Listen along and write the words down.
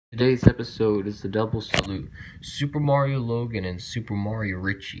Today's episode is the double salute, Super-Mario-Logan and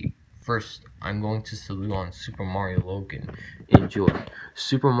Super-Mario-Richie. First, I'm going to salute on Super-Mario-Logan. Enjoy.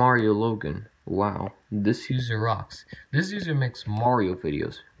 Super-Mario-Logan. Wow, this user rocks. This user makes Mario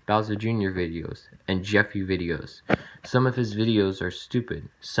videos, Bowser Jr. videos, and Jeffy videos. Some of his videos are stupid.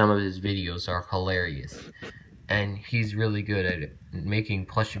 Some of his videos are hilarious. And he's really good at making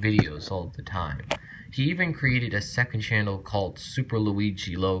plush videos all the time. He even created a second channel called Super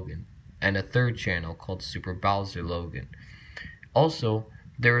Luigi Logan and a third channel called Super Bowser Logan. Also,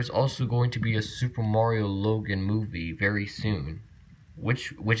 there is also going to be a Super Mario Logan movie very soon,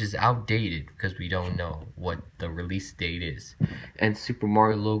 which is outdated because we don't know what the release date is. And Super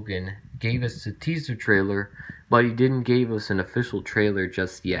Mario Logan gave us a teaser trailer, but he didn't give us an official trailer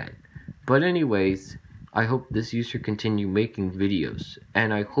just yet. But anyways, I hope this user continue making videos,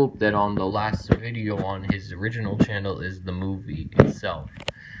 and I hope that on the last video on his original channel is the movie itself.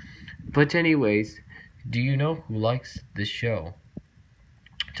 But anyways, do you know who likes this show?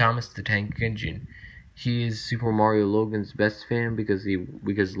 Thomas the Tank Engine. He is Super Mario Logan's best fan because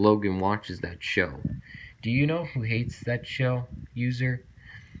Logan watches that show. Do you know who hates that show, user?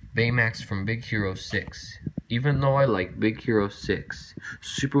 Baymax from Big Hero 6. Even though I like Big Hero 6,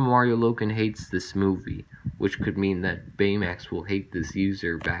 Super Mario Logan hates this movie, which could mean that Baymax will hate this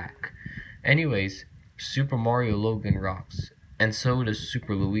user back. Anyways, Super Mario Logan rocks, and so does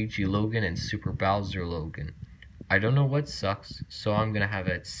Super Luigi Logan and Super Bowser Logan. I don't know what sucks, so I'm gonna have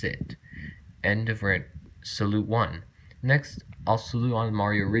it sit. End of salute 1. Next, I'll salute on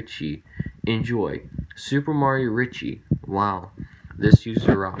Mario Richie. Enjoy. Super Mario Richie. Wow, this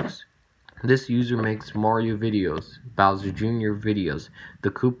user rocks. This user makes Mario videos, Bowser Jr. videos,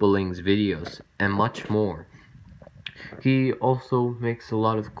 the Koopalings videos, and much more. He also makes a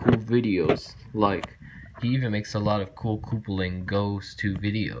lot of cool videos, like, he even makes a lot of cool Koopaling Goes To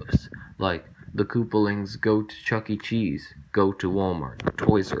videos, like, the Koopalings go to Chuck E. Cheese, go to Walmart,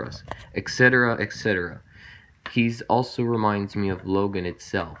 Toys R Us, etc., etc. He also reminds me of Logan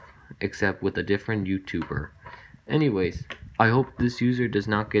itself, except with a different YouTuber. Anyways, I hope this user does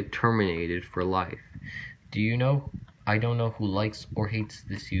not get terminated for life. Do you know? I don't know who likes or hates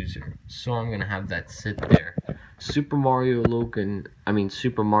this user, so I'm gonna have that sit there. Super Mario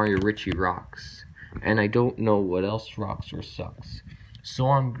Richie rocks, and I don't know what else rocks or sucks, so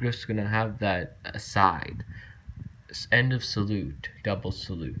I'm just gonna have that aside. End of salute, double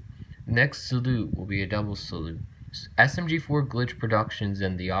salute. Next salute will be a double salute. SMG4 Glitch Productions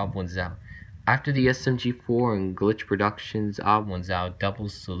and the Odd Ones Out. After the SMG4 and Glitch Productions Odd Ones Out, double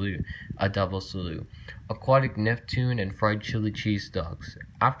salute. Aquatic Neptune and Fried Chili Cheese Dogs.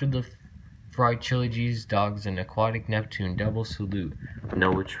 After the Fried Chili Cheese Dogs and Aquatic Neptune, double salute.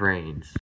 No, it rains.